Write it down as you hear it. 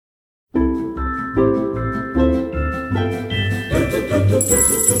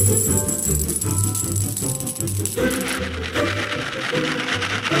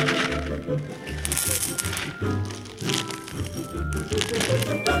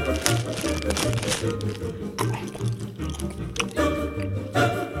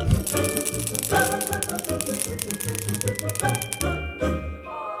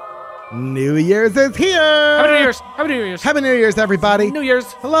New Year's is here! Happy New Year's! Happy New Year's! Happy New Year's, everybody! New Year's!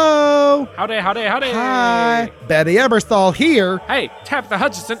 Hello! Howdy, howdy, howdy! Hi! Betty Ebersol here Hey, Tabitha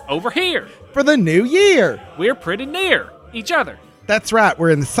Hutchinson over here! for the new year! We're pretty near each other. That's right,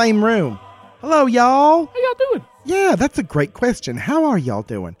 we're in the same room. Hello, y'all! How y'all doing? Yeah, that's a great question. How are y'all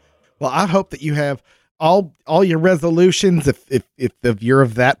doing? Well, I hope that you have all your resolutions, if you're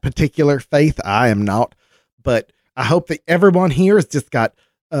of that particular faith. I am not. But I hope that everyone here has just got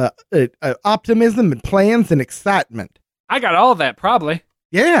optimism and plans and excitement. I got all that, probably.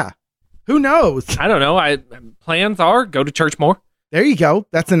 Yeah. Who knows? I don't know. Plans are go to church more. There you go.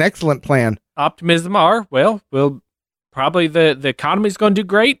 That's an excellent plan. Optimism are, well, probably the economy's going to do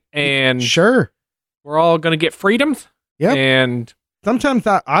great, and Sure. we're all going to get freedoms. Yep. And Sometimes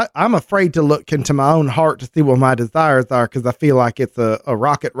I'm afraid to look into my own heart to see what my desires are because I feel like it's a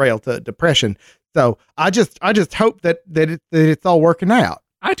rocket rail to depression. So I just hope that it's all working out.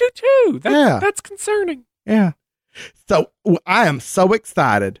 I do too. Yeah. That's concerning. Yeah. So I am so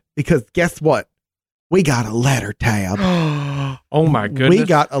excited because guess what? We got a letter, Tab. Oh my goodness. We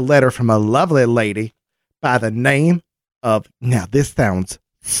got a letter from a lovely lady by the name of, now this sounds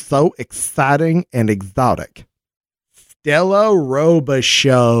so exciting and exotic, Stella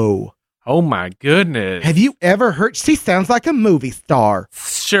Robichaux. Oh my goodness. Have you ever heard? She sounds like a movie star.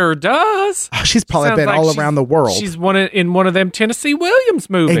 Sure does. Oh, she's probably Sounds been like all around the world. She's in one of them Tennessee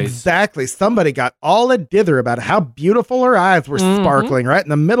Williams movies. Exactly. Somebody got all a dither about how beautiful her eyes were sparkling right in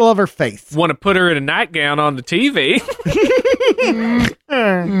the middle of her face. Want to put her in a nightgown on the TV.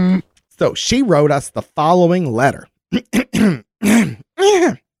 So she wrote us the following letter.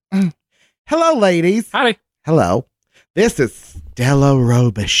 Hello, ladies. Howdy. Hello. This is Stella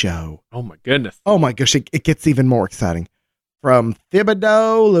Robichaux. Oh my goodness. Oh my gosh, it gets even more exciting. From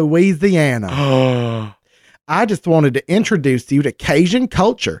Thibodaux, Louisiana. Oh. I just wanted to introduce you to Cajun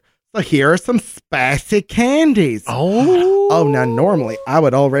culture. So here are some spicy candies. Oh, now normally I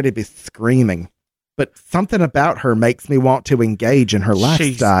would already be screaming, but something about her makes me want to engage in her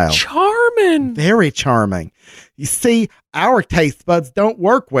lifestyle. She's charming. Very charming. You see, our taste buds don't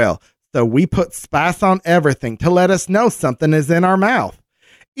work well, so we put spice on everything to let us know something is in our mouth.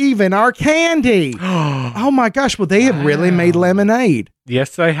 Even our candy. Oh my gosh, well, they have really made lemonade.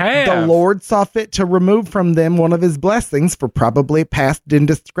 Yes, they have. The Lord saw fit to remove from them one of his blessings for probably past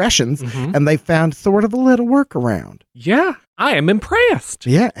indiscretions, and they found sort of a little workaround. Yeah, I am impressed.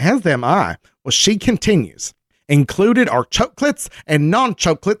 Yeah, as am I. Well, she continues. Included are chocolates and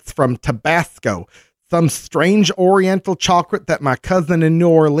non-chocolates from Tabasco, some strange oriental chocolate that my cousin in New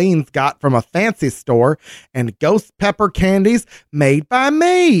Orleans got from a fancy store, and ghost pepper candies made by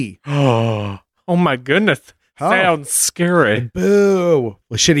me. Oh my goodness. Oh. Sounds scary. Boo.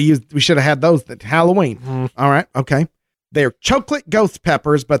 We should have had those at Halloween. All right. Okay. They're chocolate ghost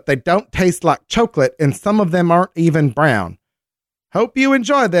peppers, but they don't taste like chocolate, and some of them aren't even brown. Hope you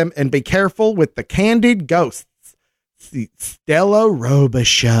enjoy them and be careful with the candied ghosts. Stella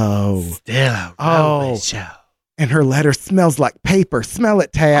Robichaux. Stella Robichaux. And her letter smells like paper. Smell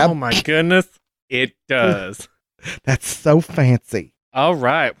it, Tab. Oh my goodness. It does. That's so fancy. All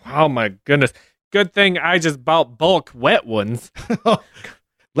right. Oh my goodness. Good thing I just bought bulk wet ones.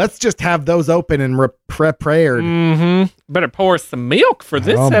 Let's just have those open and prepared. Better pour some milk for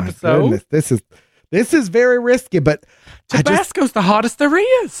this episode. Goodness. This is very risky, but Tabasco's the hottest there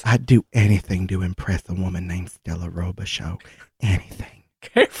is. I'd do anything to impress a woman named Stella Robichaux. Anything.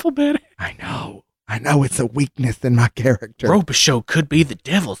 Careful, Betty. I know it's a weakness in my character. Robichaux could be the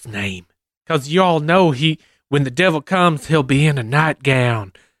devil's name. Because you all know when the devil comes, he'll be in a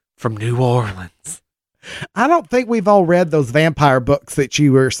nightgown from New Orleans. I don't think we've all read those vampire books that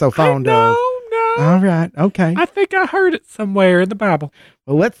you were so fond of. No. All right. Okay. I think I heard it somewhere in the Bible.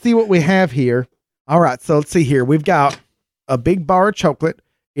 Well, let's see what we have here. All right. So let's see here. We've got a big bar of chocolate.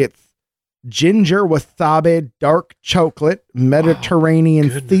 It's ginger wasabi, dark chocolate,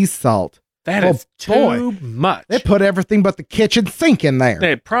 Mediterranean sea salt. That is too much. They put everything but the kitchen sink in there.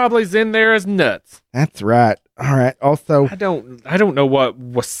 It probably's in there as nuts. That's right. All right. Also, I don't know what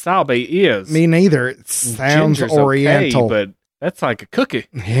wasabi is. Me neither. It sounds Ginger's oriental, okay, but that's like a cookie.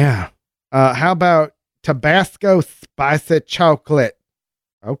 Yeah. How about Tabasco spicy chocolate?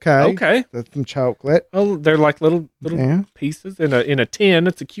 Okay. That's some chocolate. Oh, they're like little pieces in a tin.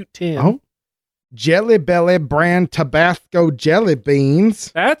 It's a cute tin. Oh. Jelly Belly brand Tabasco jelly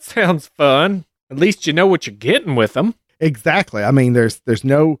beans. That sounds fun. At least you know what you're getting with them. Exactly. I mean, there's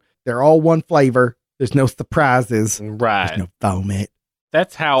no, they're all one flavor. There's no surprises. Right. There's no vomit.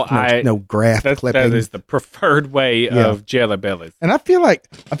 That's how No graph clipping. That is the preferred way of Jelly Bellies. And I feel like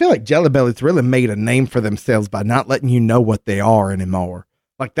Jelly Bellies really made a name for themselves by not letting you know what they are anymore.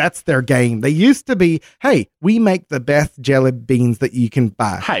 Like, that's their game. They used to be, hey, we make the best jelly beans that you can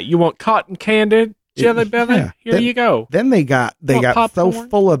buy. Hey, you want cotton candy Jelly Belly? Yeah. Here you go. Then they got so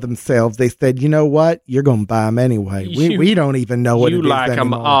full of themselves, they said, you know what? You're going to buy them anyway. We don't even know what it is anymore. You like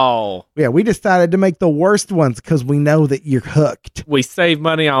them all. Yeah, we decided to make the worst ones because we know that you're hooked. We save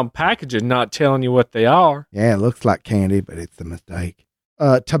money on packaging, not telling you what they are. Yeah, it looks like candy, but it's a mistake.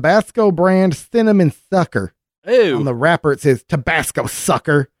 Tabasco brand cinnamon sucker. Ooh. On the wrapper, it says Tabasco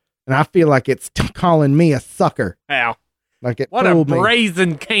sucker. And I feel like it's calling me a sucker. Ow. Like it What a fooled me.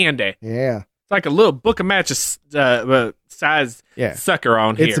 brazen candy. Yeah. It's like a little book of matches size sucker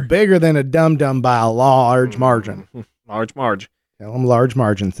on here. It's bigger than a dum-dum by a large margin. Large margin. Tell them large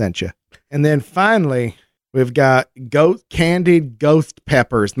margin sent you. And then finally, we've got candied ghost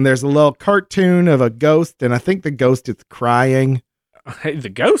peppers. And there's a little cartoon of a ghost, and I think the ghost is crying. Hey, the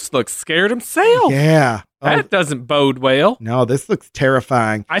ghost looks scared himself. Yeah. That doesn't bode well. No, this looks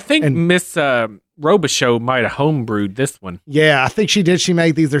terrifying. I think Miss Robichaux might have homebrewed this one. Yeah, I think she did. She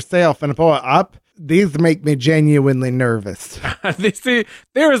made these herself. And boy, these make me genuinely nervous.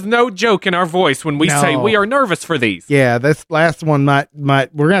 There is no joke in our voice when we say we are nervous for these. Yeah, this last one might we're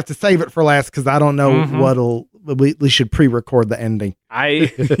going to have to save it for last because I don't know we should pre-record the ending. I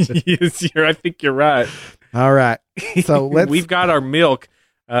think you're right. All right. So we've got our milk.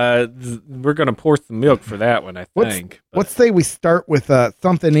 We're going to pour some milk for that one, I think. Let's say we start with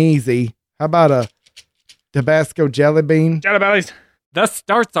something easy. How about a Tabasco jelly bean? Jelly Bellies. Thus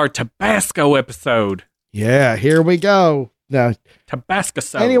starts our Tabasco episode. Yeah, here we go. Now, Tabasco.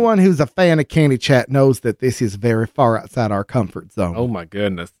 Anyone who's a fan of Candy Chat knows that this is very far outside our comfort zone. Oh, my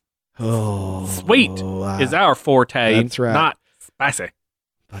goodness. Oh, sweet is our forte. That's right. Not spicy.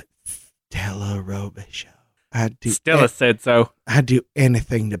 But Stella Robichaux. Stella said so. I'd do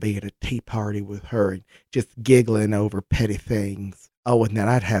anything to be at a tea party with her and just giggling over petty things. Oh, and then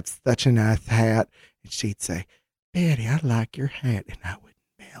I'd have such a nice hat. And she'd say, Betty, I like your hat. And I would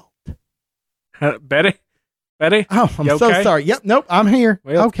melt. Betty? Oh, I'm so sorry. Yep. Nope. I'm here.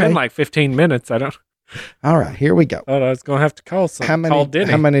 Well, it's been like 15 minutes. I don't. All right. Here we go. I was going to have to call something.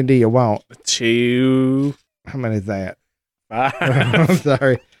 How many do you want? 2. How many is that? 5. I'm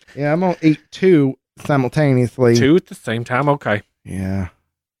sorry. Yeah, I'm going to eat 2 simultaneously. 2 at the same time. Okay. Yeah.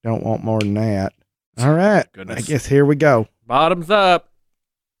 Don't want more than that. All right. Goodness. I guess here we go. Bottoms up.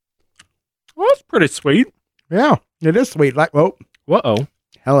 Well, it's pretty sweet. Yeah, it is sweet. Like, whoa. Uh-oh.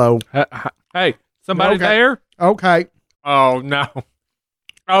 Hello. Hey, somebody there? Okay. Oh, no.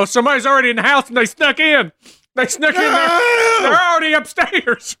 Oh, somebody's already in the house and they snuck in. They snuck in there. They're already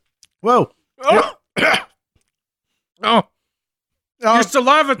upstairs. Whoa. Oh. Oh. Your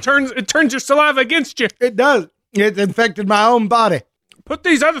saliva turns your saliva against you. It does. It's infected my own body. Put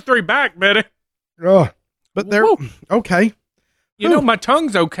these other 3 back, Betty. Oh, but they're okay. You know, my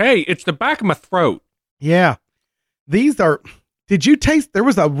tongue's okay. It's the back of my throat. Yeah. These are, did you taste, there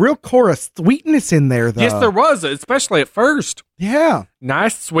was a real core of sweetness in there, though. Yes, there was, especially at first. Yeah.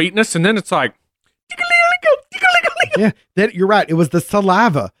 Nice sweetness, and then it's like, yeah, you're right. It was the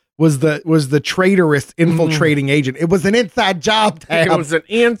saliva. Was the traitorous infiltrating agent. It was an inside job, Tab. It was an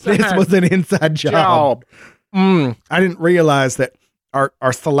inside This was an inside job. I didn't realize that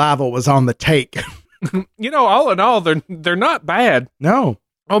our saliva was on the take. You know, all in all, they're not bad. No.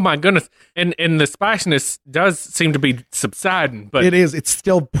 Oh my goodness. And the spiciness does seem to be subsiding, but it is. It's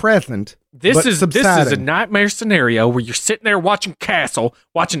still present. This is a nightmare scenario where you're sitting there watching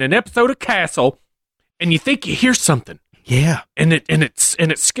an episode of Castle, and you think you hear something. Yeah. And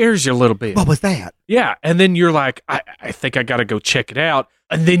it scares you a little bit. What was that? Yeah. And then you're like, I think I got to go check it out.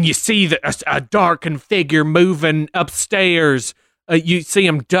 And then you see a darkened figure moving upstairs. You see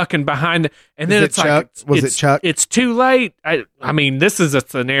him ducking behind, and then it's Chuck? like, Was it Chuck? It's too late. I mean, this is a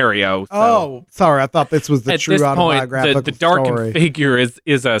scenario. So. Oh, sorry. I thought this was the true autobiographical the darkened story. figure is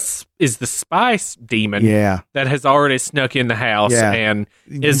the spice demon. Yeah. That has already snuck in the house and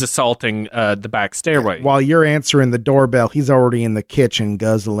is assaulting the back stairway. While you're answering the doorbell, he's already in the kitchen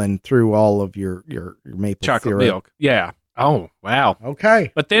guzzling through all of your maple chocolate syrup. milk. Yeah. Oh, wow.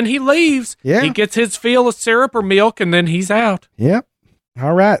 Okay. But then he leaves. Yeah. He gets his fill of syrup or milk, and then he's out. Yep.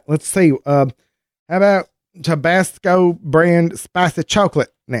 All right. Let's see. How about Tabasco brand spicy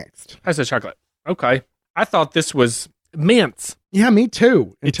chocolate next? Spicy chocolate. Okay. I thought this was mints. Yeah, me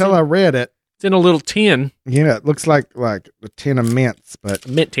too. Until I read it. It's in a little tin. Yeah, it looks like a tin of mints, but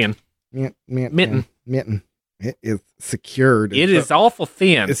Mint tin. mitten. It is secured. It is awful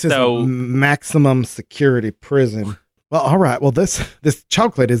thin. This is a maximum security prison. Well, all right. Well, this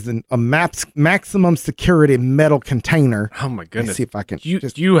chocolate is in a maximum security metal container. Oh my goodness! Let's see if I can.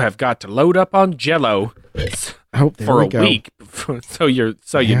 You have got to load up on Jello for a week, so your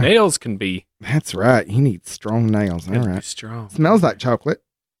nails can be. That's right. You need strong nails. All right. Strong. Smells like chocolate.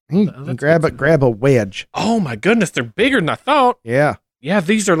 You can grab a wedge. Oh my goodness! They're bigger than I thought. Yeah. Yeah,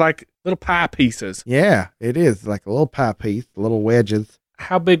 these are like little pie pieces. Yeah, it is like a little pie piece, little wedges.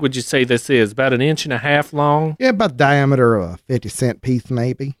 How big would you say this is? About 1.5 inches long? Yeah, about the diameter of a 50-cent piece,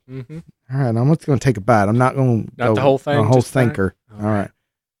 maybe. Mm-hmm. All right, I'm just going to take a bite. I'm not going to go the whole thing? The whole thinker. All right.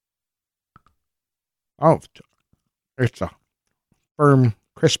 Oh, it's a firm,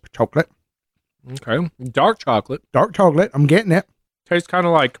 crisp chocolate. Okay. Dark chocolate. Dark chocolate. I'm getting it. Tastes kind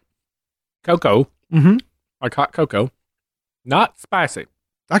of like cocoa. Mm-hmm. Like hot cocoa. Not spicy.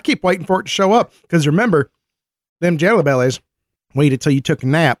 I keep waiting for it to show up because remember, them Jelly Bellies waited till you took a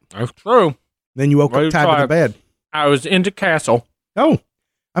nap. That's true. Then you woke up tied to the bed. I was into Castle. Oh,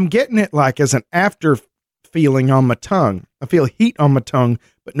 I'm getting it like as an after feeling on my tongue. I feel heat on my tongue,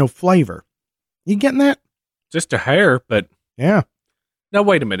 but no flavor. You getting that? Just a hair, but... Yeah. Now,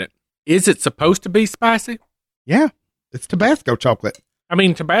 wait a minute. Is it supposed to be spicy? Yeah. It's Tabasco chocolate. I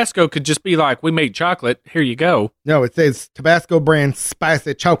mean, Tabasco could just be like, we made chocolate. Here you go. No, it says Tabasco brand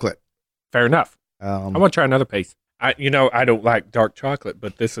spicy chocolate. Fair enough. I want to try another piece. I don't like dark chocolate,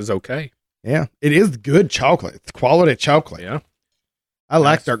 but this is okay. Yeah, it is good chocolate. It's quality chocolate. Yeah. I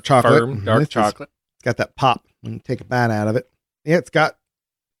like dark chocolate. Firm, dark chocolate. It's got that pop when you take a bite out of it. Yeah, it's got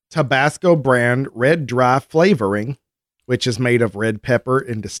Tabasco brand red dry flavoring, which is made of red pepper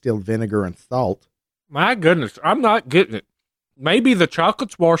and distilled vinegar and salt. My goodness, I'm not getting it. Maybe the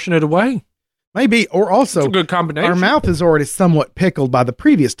chocolate's washing it away. Maybe, or also, it's a good combination. Our mouth is already somewhat pickled by the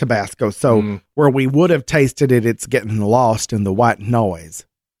previous Tabasco, so where we would have tasted it, it's getting lost in the white noise.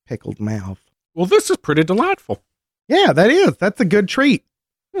 Pickled mouth. Well, this is pretty delightful. Yeah, that is. That's a good treat.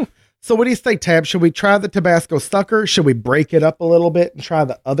 So what do you say, Tab? Should we try the Tabasco sucker? Should we break it up a little bit and try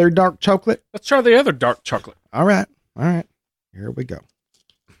the other dark chocolate? Let's try the other dark chocolate. All right. Here we go.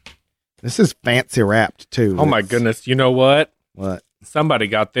 This is fancy wrapped, too. Oh, my goodness. You know what? What? Somebody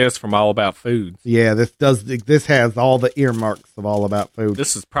got this from All About Foods. Yeah, this has all the earmarks of All About Food.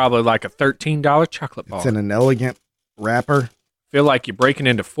 This is probably like a $13 chocolate bar. It's in an elegant wrapper. Feel like you're breaking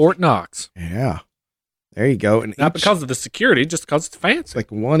into Fort Knox. Yeah. There you go. And not because of the security, just because it's fancy. It's like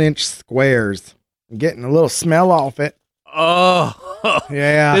 1-inch squares. I'm getting a little smell off it. Oh.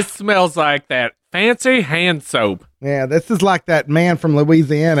 Yeah. This smells like that fancy hand soap. Yeah, this is like that man from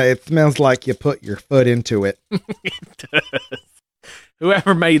Louisiana. It smells like you put your foot into it. It does.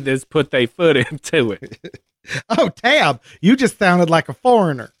 Whoever made this put their foot into it. Oh, Tab, you just sounded like a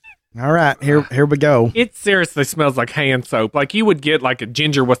foreigner. All right, here we go. It seriously smells like hand soap. Like you would get like a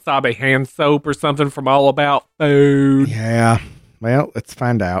ginger wasabi hand soap or something from All About Food. Yeah. Well, let's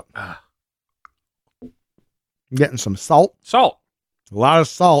find out. Getting some salt. Salt. A lot of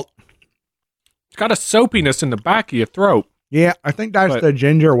salt. It's got a soapiness in the back of your throat. Yeah, I think that's the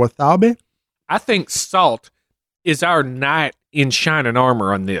ginger wasabi. I think salt is our knight in shining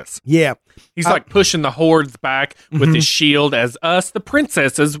armor on this. Yeah. He's like pushing the hordes back with his shield as us, the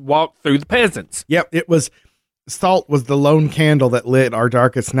princesses, walk through the peasants. Yep, salt was the lone candle that lit our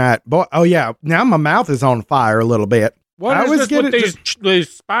darkest night. Boy, oh yeah, now my mouth is on fire a little bit. What is this with these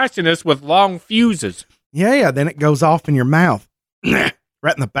spiciness with long fuses? Yeah, then it goes off in your mouth.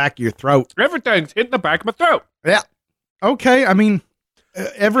 Right in the back of your throat. Everything's hitting the back of my throat. Yeah. Okay, I mean,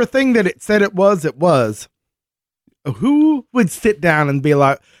 everything that it said it was. Who would sit down and be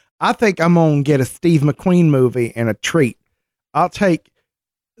like, I think I'm going to get a Steve McQueen movie and a treat. I'll take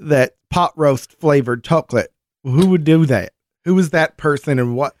that pot roast flavored chocolate. Who would do that? Who was that person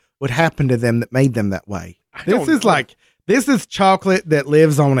and what would happen to them that made them that way? This is chocolate that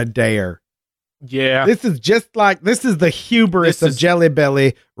lives on a dare. Yeah. This is the hubris of Jelly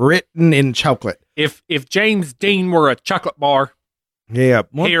Belly written in chocolate. If James Dean were a chocolate bar, yeah,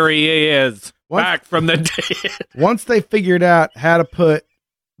 here he is, back from the dead. Once they figured out how to put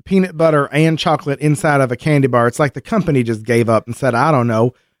peanut butter and chocolate inside of a candy bar, it's like the company just gave up and said, I don't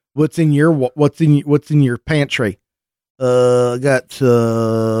know, what's in your pantry? I got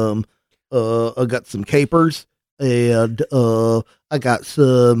some capers and I got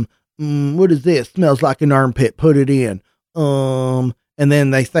some what is this? Smells like an armpit. Put it in. And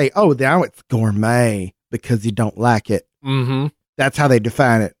then they say, oh, now it's gourmet because you don't like it. Mm-hmm. That's how they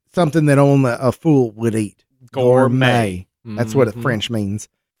define it. Something that only a fool would eat. Gourmet. That's what French means.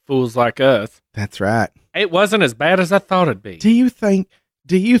 fools like us. That's right. It wasn't as bad as I thought it'd be. Do you think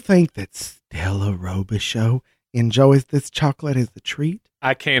that Stella Robichaux enjoys this chocolate as a treat?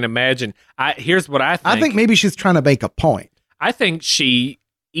 I can't imagine. Here's what I think. I think maybe she's trying to make a point. I think she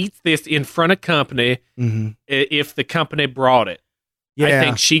eats this in front of company if the company brought it. Yeah. I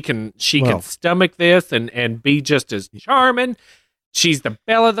think she can stomach this and be just as charming. She's the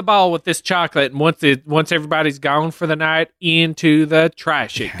belle of the ball with this chocolate, and once everybody's gone for the night, into the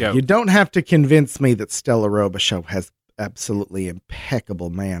trash it goes. You don't have to convince me that Stella Robichaux has absolutely impeccable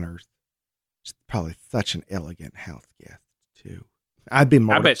manners. She's probably such an elegant house guest too. I'd be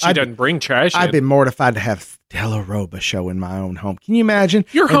mortified. I bet she doesn't bring trash. I'd be mortified to have Stella Robichaux in my own home. Can you imagine?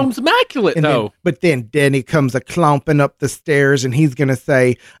 Your home's immaculate, though. But then Denny comes a clomping up the stairs, and he's going to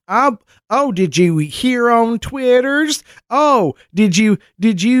say, "Oh, did you hear on Twitters? Oh, did you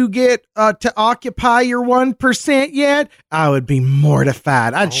get to occupy your 1% yet?" I would be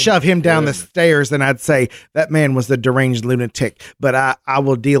mortified. I'd shove him down the stairs, and I'd say, "That man was a deranged lunatic, but I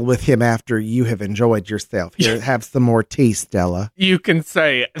will deal with him after you have enjoyed yourself. Here, have some more tea, Stella." You can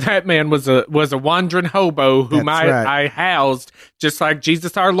say that man was a wandering hobo whom I housed, just like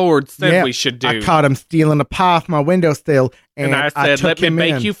Jesus our Lord said we should do. I caught him stealing a pie off my windowsill, and I said, "Let me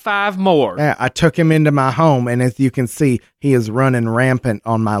make you 5 more." Yeah, I took him into my home, and as you can see, he is running rampant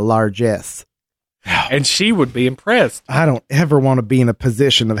on my largesse. And she would be impressed. I don't ever want to be in a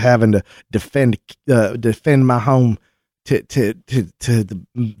position of having to defend my home to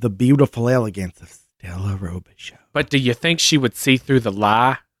the beautiful elegance of Stella Robichaux. But do you think she would see through the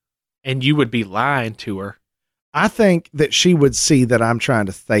lie, and you would be lying to her? I think that she would see that I'm trying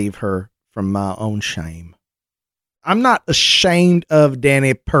to save her from my own shame. I'm not ashamed of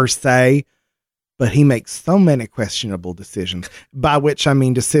Danny per se, but he makes so many questionable decisions, by which I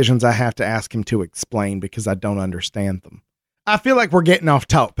mean decisions I have to ask him to explain because I don't understand them. I feel like we're getting off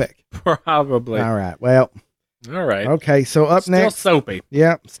topic. Probably. All right. Well. All right. Okay. So up next. Still soapy.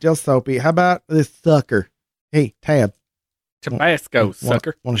 Yeah. Still soapy. How about this sucker? Hey, Tab. Tabasco,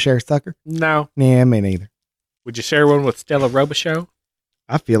 sucker. Want to share a sucker? No. Yeah, me neither. Would you share one with Stella Robichaux?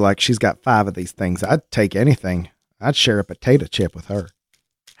 I feel like she's got 5 of these things. I'd take anything. I'd share a potato chip with her.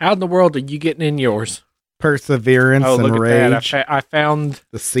 How in the world are you getting in yours? Perseverance and look rage. at that. I found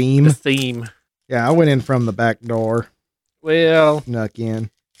the seam. Yeah, I went in from the back door. Well, snuck in.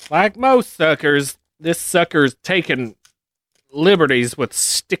 Like most suckers, this sucker's taking liberties with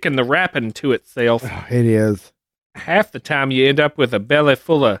sticking the wrapping to itself. Oh, it is. Half the time you end up with a belly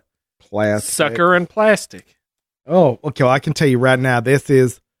full of plastic. Sucker and plastic. Oh, okay. Well, I can tell you right now, this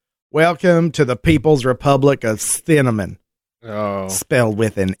is Welcome to the People's Republic of Cinnamon. Oh. Spelled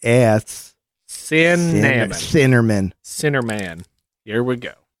with an S. Cinnamon. Cinnamon. Here we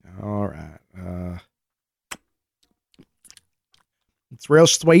go. All right. It's real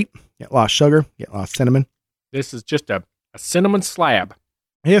sweet. Get a lot of sugar. Get a lot of cinnamon. This is just a cinnamon slab.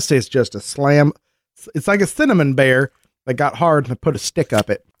 This is just a slam. It's like a cinnamon bear that got hard and put a stick up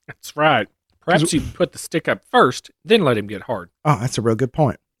it. That's right. Perhaps you put the stick up first, then let him get hard. Oh, that's a real good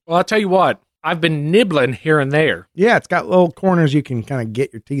point. Well, I'll tell you what. I've been nibbling here and there. Yeah, it's got little corners you can kind of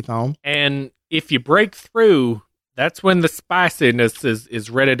get your teeth on. And if you break through, that's when the spiciness is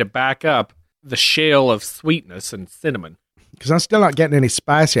ready to back up the shell of sweetness and cinnamon. Because I'm still not getting any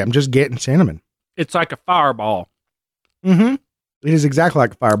spice here. I'm just getting cinnamon. It's like a fireball. Mm-hmm. It is exactly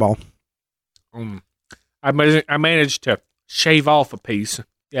like a fireball. I managed to shave off a piece.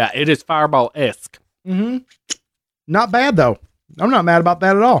 Yeah, it is fireball-esque. Mm-hmm. Not bad, though. I'm not mad about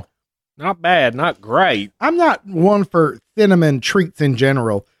that at all. Not bad, not great. I'm not one for cinnamon treats in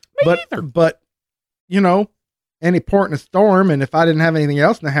general. Me either. But, you know, any port in a storm, and if I didn't have anything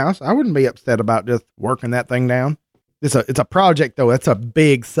else in the house, I wouldn't be upset about just working that thing down. It's a project, though. It's a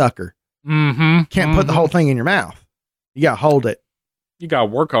big sucker. Mm-hmm. Can't put the whole thing in your mouth. You got to hold it. You got to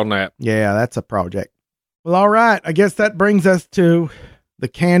work on that. Yeah, that's a project. Well, all right. I guess that brings us to the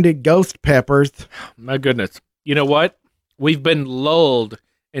candied ghost peppers. My goodness. You know what? We've been lulled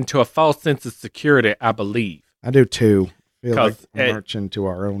into a false sense of security, I believe. I do too. Feel like we're marching to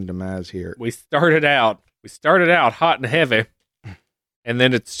our own demise here. We started out hot and heavy, and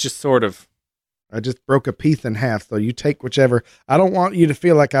then it's just sort of. I just broke a piece in half, so you take whichever. I don't want you to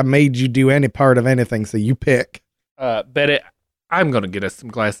feel like I made you do any part of anything, so you pick. Betty, I'm going to get us some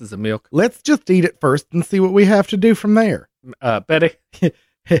glasses of milk. Let's just eat it first and see what we have to do from there. Betty.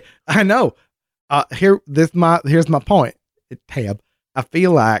 I know. Here's my point. Tab. I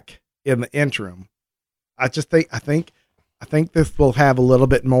feel like in the interim, I think this will have a little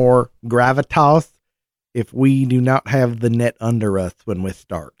bit more gravitas if we do not have the net under us when we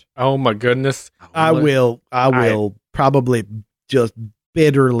start. Oh my goodness. I will probably just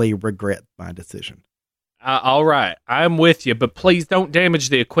bitterly regret my decision. All right, I'm with you, but please don't damage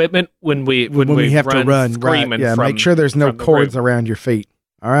the equipment when we have to run. Screaming, right. Yeah, from, make sure there's no from the cords room. around your feet.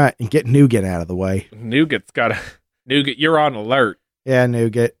 All right, and get Nougat out of the way. Nougat. You're on alert. Yeah,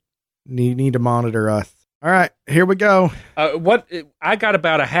 Nougat, you need to monitor us. All right, here we go. What I got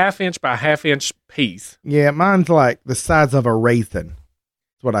about a 1/2 inch by 1/2 inch piece. Yeah, mine's like the size of a raisin.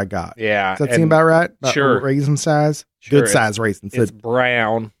 That's what I got. Yeah, Does that seem about right? About sure. Raisin size? Sure, Good size raisin. So, It's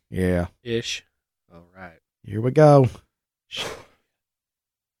brown yeah. ish. All right. Here we go.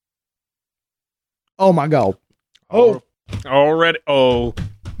 Oh my God. Oh. Already. Oh.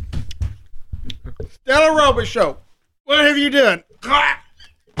 Stella Roba Show. What have you done?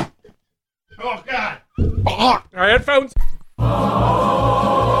 Oh God. Our headphones.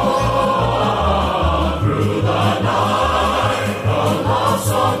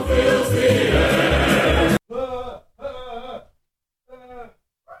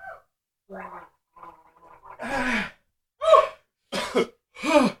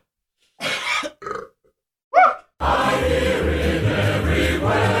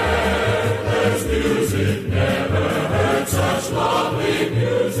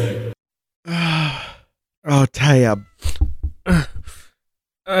 Oh, Tab.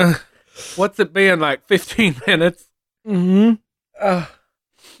 What's it been, like 15 minutes? Mm-hmm.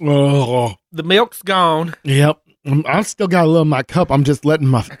 Oh. The milk's gone. Yep. I still got a little in my cup. I'm just letting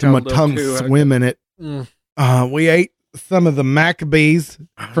my little tongue too, swim in it. Mm. We ate some of the Maccabees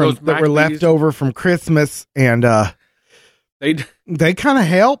that were Maccabees. left over from Christmas, and they kind of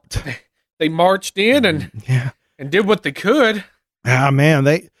helped. They marched in and did what they could. Ah, man,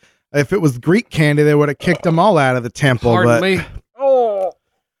 if it was Greek candy, they would have kicked them all out of the temple. Pardon but me. Oh,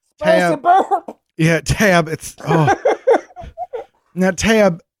 Tab, yeah, Tab, it's now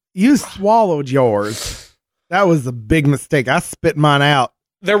Tab, you swallowed yours. That was a big mistake. I spit mine out.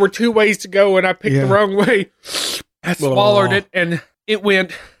 There were 2 ways to go, and I picked the wrong way. I swallowed it, and it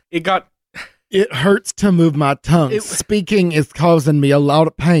got. It hurts to move my tongue. Speaking is causing me a lot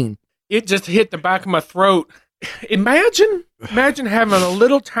of pain. It just hit the back of my throat. Imagine having a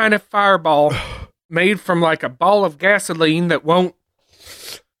little tiny fireball made from like a ball of gasoline that won't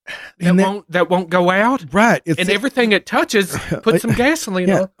go out. Right. And everything it touches, put some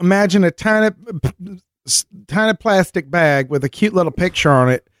gasoline on. Imagine a tiny plastic bag with a cute little picture on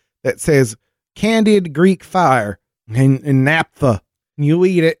it that says candied Greek fire and naphtha. You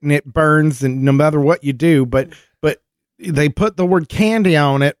eat it and it burns, and no matter what you do, but they put the word candy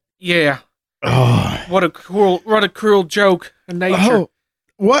on it. Yeah. Oh. What a cruel joke of nature. Oh,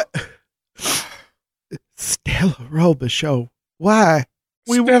 what? Stella Roba Show. Why?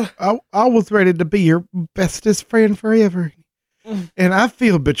 I was ready to be your bestest friend forever. And I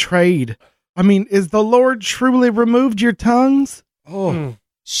feel betrayed. I mean, is the Lord truly removed your tongues? Oh.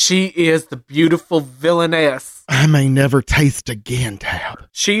 She is the beautiful villainess. I may never taste again, Tab.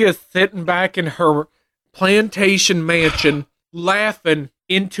 She is sitting back in her plantation mansion, laughing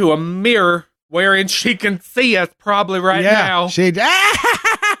into a mirror wherein she can see us probably right now.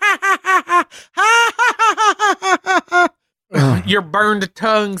 Your burned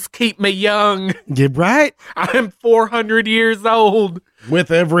tongues keep me young. You're right. I'm 400 years old.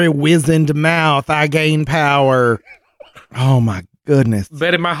 With every wizened mouth, I gain power. Oh, my goodness.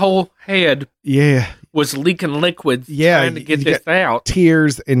 Bet in my whole head was leaking liquids trying to get this out.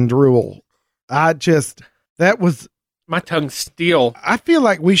 Tears and drool. That was... My tongue's still... I feel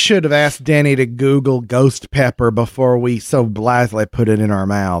like we should have asked Danny to Google ghost pepper before we so blithely put it in our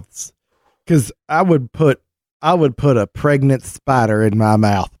mouths. Because I would put a pregnant spider in my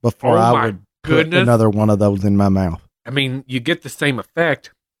mouth before I would put another one of those in my mouth. I mean, you get the same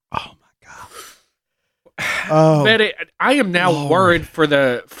effect. Oh my God. Oh, Betty, I am now worried for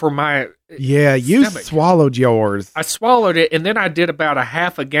my you stomach. Swallowed yours. I swallowed it, and then I did about a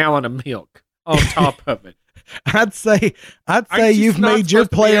 1/2 gallon of milk on top of it. I'd say you've made your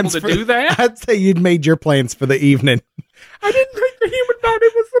plans to do that. I'd say you'd made your plans for the evening. I didn't think the human body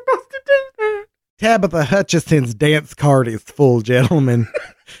was supposed to do that. Tabitha Hutchison's dance card is full, gentlemen.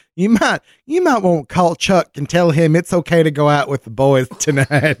 You might want to call Chuck and tell him it's okay to go out with the boys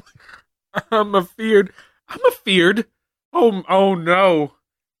tonight. I'm afeared. Oh no.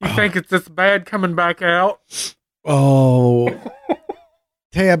 You think it's this bad coming back out? Oh.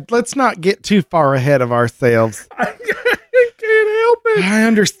 Tab, let's not get too far ahead of ourselves. I can't help it. I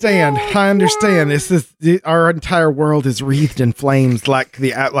understand. This is our entire world is wreathed in flames,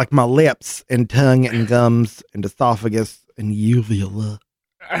 like my lips and tongue and gums and esophagus and uvula.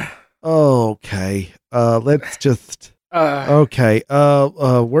 Okay. Let's just. Okay.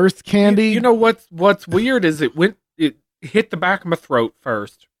 Worst candy. You know what's weird is it hit the back of my throat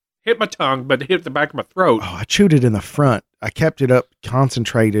first. Hit my tongue, but hit the back of my throat. Oh, I chewed it in the front. I kept it up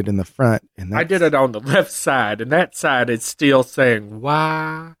concentrated in the front. And I did it on the left side, and that side is still saying,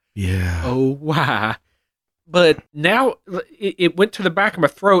 why? Yeah. Oh, why? But now it went to the back of my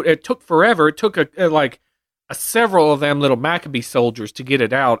throat. It took forever. It took several of them little Maccabee soldiers to get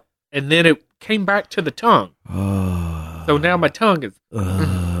it out, and then it came back to the tongue. So now my tongue is...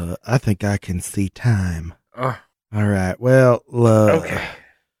 I think I can see time. All right. Well, okay.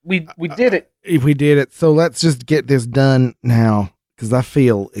 We did it. We did it. So let's just get this done now because I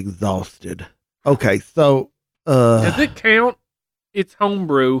feel exhausted. Okay. So, does it count? It's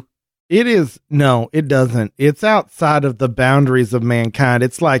homebrew. It is. No, it doesn't. It's outside of the boundaries of mankind.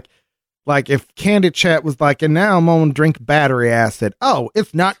 It's like if Candy Chat was like, and now I'm going to drink battery acid. Oh,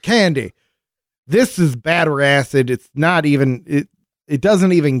 it's not candy. This is battery acid. It's not even, it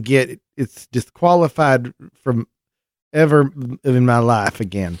doesn't even get it. It's disqualified from ever in my life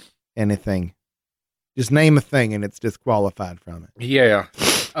again. Anything. Just name a thing and it's disqualified from it. Yeah.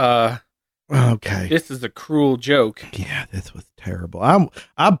 Okay. This is a cruel joke. Yeah, this was terrible.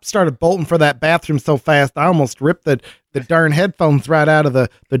 I started bolting for that bathroom so fast I almost ripped the darn headphones right out of the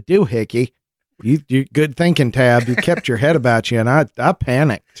doohickey. You good thinking, Tab. You kept your head about you, and I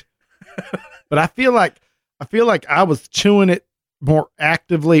panicked. But I feel like I was chewing it more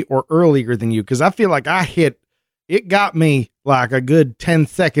actively or earlier than you, because I feel like it got me like a good 10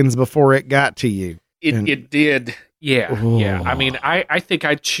 seconds before it got to you. It did. Yeah. Ooh. Yeah. I mean, I think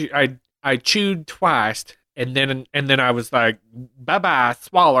I chewed twice, and then I was like, bye,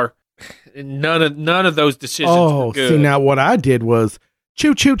 swaller. None of those decisions were good. See, now what I did was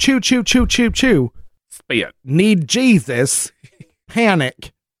chew, spit. Need Jesus,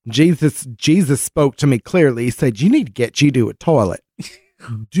 panic. Jesus spoke to me clearly. He said, you need to get you to a toilet.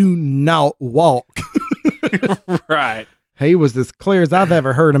 Do not walk. Right. He was as clear as I've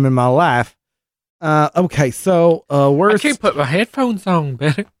ever heard him in my life. Okay, so I can't put my headphones on,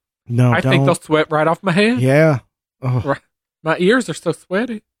 Benny. No, I think they'll sweat right off my head. Yeah. Oh. My ears are so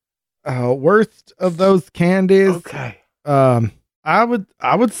sweaty. Worst of those candies. Okay. I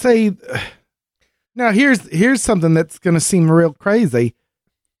would say. Now here's something that's going to seem real crazy,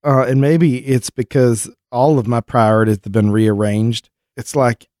 and maybe it's because all of my priorities have been rearranged. It's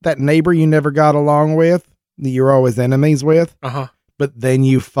like that neighbor you never got along with, that you're always enemies with, but then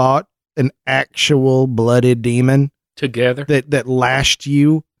you fought an actual blooded demon together that lashed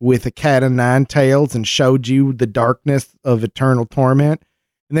you with a cat o' nine tails and showed you the darkness of eternal torment.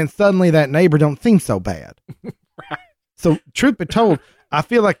 And then suddenly that neighbor don't seem so bad. Right. So truth be told, I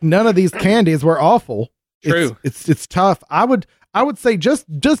feel like none of these candies were awful. True. It's tough. I would say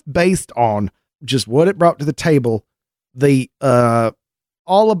just based on just what it brought to the table, the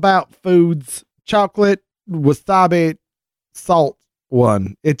All About Foods chocolate wasabi salt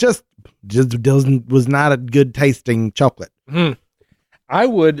one. It just was not a good tasting chocolate. Mm. I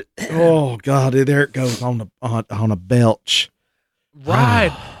would. Oh God! There it goes on a belch.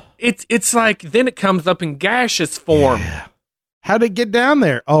 Right. It's like then it comes up in gaseous form. Yeah. How'd it get down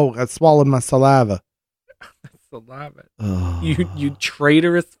there? Oh, I swallowed my saliva. Saliva. Oh. You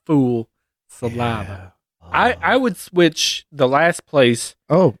traitorous fool. Saliva. Yeah. I would switch the last place.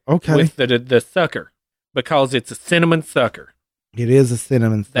 Oh, okay. With the sucker, because it's a cinnamon sucker. It is a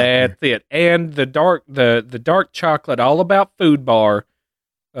cinnamon sucker. That's it. And the dark chocolate All About Food bar,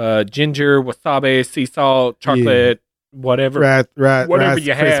 ginger, wasabi, sea salt, chocolate, whatever. Right. Whatever Rice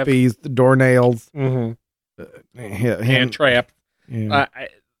you have. Krispies, the doornails. Mm-hmm. Hand trap. Yeah.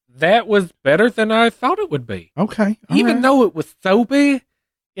 That was better than I thought it would be. Okay. Even though it was soapy,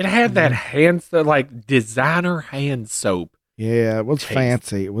 it had that hand like designer hand soap. Yeah, it was taste.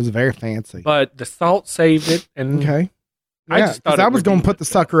 fancy. It was very fancy. But the salt saved it. And okay. I Yeah, just thought I was going to put the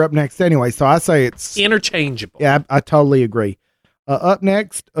sucker up next anyway, so I say it's interchangeable. Yeah, I totally agree. Up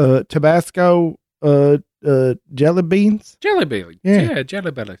next, Tabasco jelly beans. Jelly Belly. Yeah,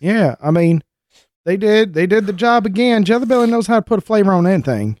 Jelly Belly. Yeah, I mean, they did the job again. Jelly Belly knows how to put a flavor on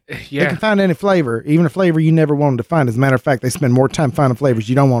anything. Yeah. They can find any flavor, even a flavor you never wanted to find. As a matter of fact, they spend more time finding flavors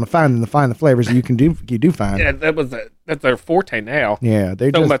you don't want to find than to find the flavors you do find. Yeah, that's their forte now. Yeah,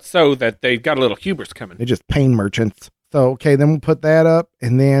 they so much so that they got a little hubris coming. They're just pain merchants. So okay, then we'll put that up,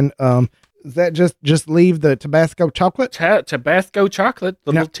 and then is that just leave the Tabasco chocolate? Tabasco chocolate,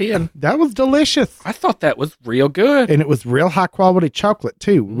 the little tin. That was delicious. I thought that was real good, and it was real high quality chocolate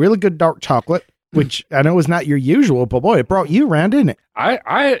too. Really good dark chocolate, which I know is not your usual, but boy, it brought you around, didn't it?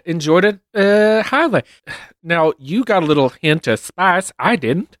 I enjoyed it highly. Now you got a little hint of spice. I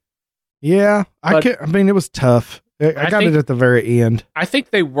didn't. Yeah, I mean, it was tough. I got it at the very end. I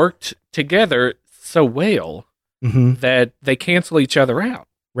think they worked together so well Mm-hmm. that they cancel each other out.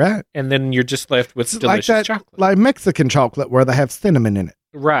 Right. And then you're just left with It's delicious like that, chocolate. like Mexican chocolate where they have cinnamon in it.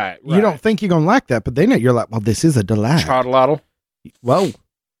 Right. You don't think you're going to like that, but then you're like, well, this is a delight. Chocolate. Whoa.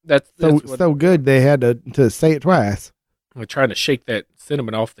 That's So good they had to say it twice. We're trying to shake that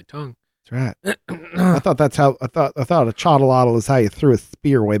cinnamon off the tongue. That's right. I thought that's how I thought a chocolate is how you threw a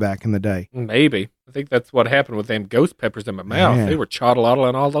spear way back in the day. Maybe. I think that's what happened with them ghost peppers in my mouth. Yeah. They were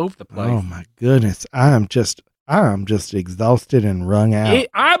chocolate all over the place. Oh my goodness. I'm just exhausted and wrung out.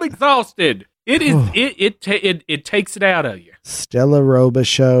 I'm exhausted. It is it takes it out of you. Stella Roba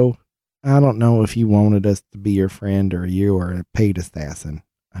show. I don't know if you wanted us to be your friend or you are a paid assassin.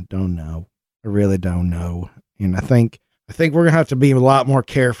 I don't know. I really don't know. And I think we're gonna have to be a lot more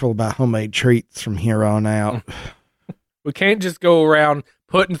careful about homemade treats from here on out. We can't just go around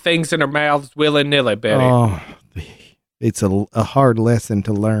putting things in our mouths willy-nilly, Betty. Oh, it's a hard lesson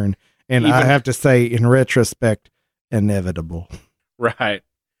to learn. And I have to say, in retrospect, inevitable. Right.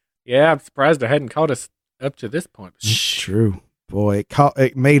 Yeah, I'm surprised I hadn't caught us up to this point. It's true. Boy,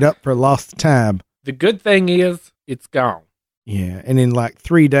 it made up for lost time. The good thing is, it's gone. Yeah, and in like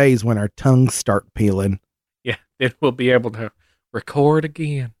 3 days when our tongues start peeling. Yeah, then we'll be able to record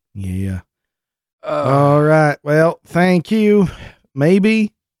again. Yeah. All right. Well, thank you.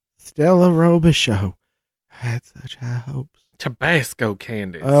 Maybe Stella Roba show. I had such high hopes. Tabasco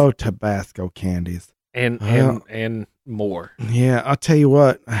candies. Oh, Tabasco candies. And more. Yeah, I'll tell you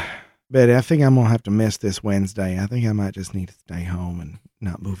what, Betty, I think I'm going to have to miss this Wednesday. I think I might just need to stay home and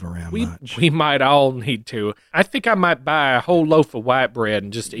not move around much. We might all need to. I think I might buy a whole loaf of white bread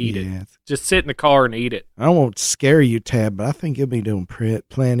and just eat it. Just sit in the car and eat it. I won't scare you, Tab, but I think you'll be doing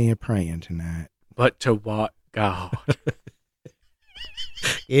plenty of praying tonight. But to what God?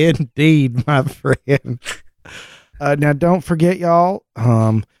 Indeed, my friend. Now, don't forget, y'all,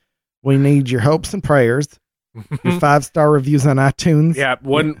 we need your hopes and prayers. Your 5-star reviews on iTunes. Yeah,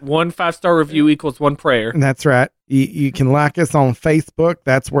 one 5-star review equals one prayer. That's right. You can like us on Facebook.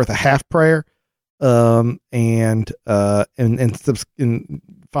 That's worth a half prayer. And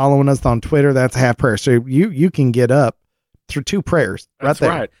following us on Twitter, that's a half prayer. So you can get up through 2 prayers. That's right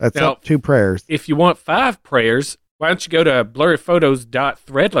there. right. That's now, up 2 prayers. If you want 5 prayers, why don't you go to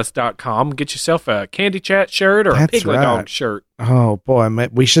blurryphotos.threadless.com, get yourself a Candy Chat shirt or That's a Piglet right. Dog shirt. Oh boy,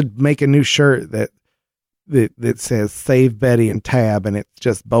 we should make a new shirt that says "Save Betty and Tab," and it's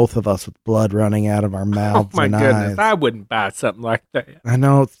just both of us with blood running out of our mouths. Oh my and goodness, eyes. I wouldn't buy something like that. I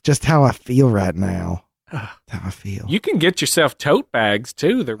know, it's just how I feel right now. That's how I feel. You can get yourself tote bags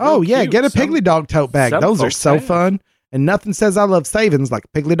too. They're Oh real yeah, cute. get a Piggly Dog tote bag. some Those are folks so have. fun, and nothing says I love savings like a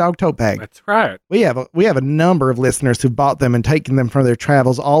Piggly Dog tote bag. That's right. We have a number of listeners who bought them and taken them for their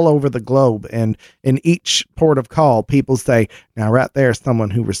travels all over the globe. And in each port of call, people say, "Now, right there is someone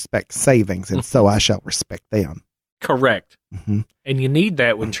who respects savings, and so I shall respect them." Correct. Mm-hmm. And you need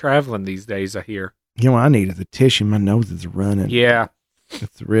that when traveling these days, I hear. You know what I need is a tissue. My nose is running. Yeah.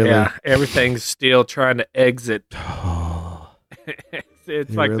 It's really. Yeah. Everything's still trying to exit.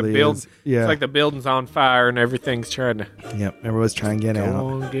 It's It like really the build. is. Yeah. It's like the building's on fire and everything's trying to Yep. Everyone's trying to get go out.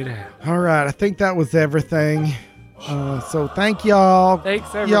 on, get out. All right. I think that was everything. So thank y'all. Thanks,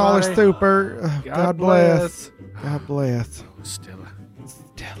 everybody. Y'all are super. God bless. God bless. Stella.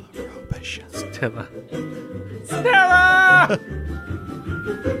 Stella Robish. Stella. Stella!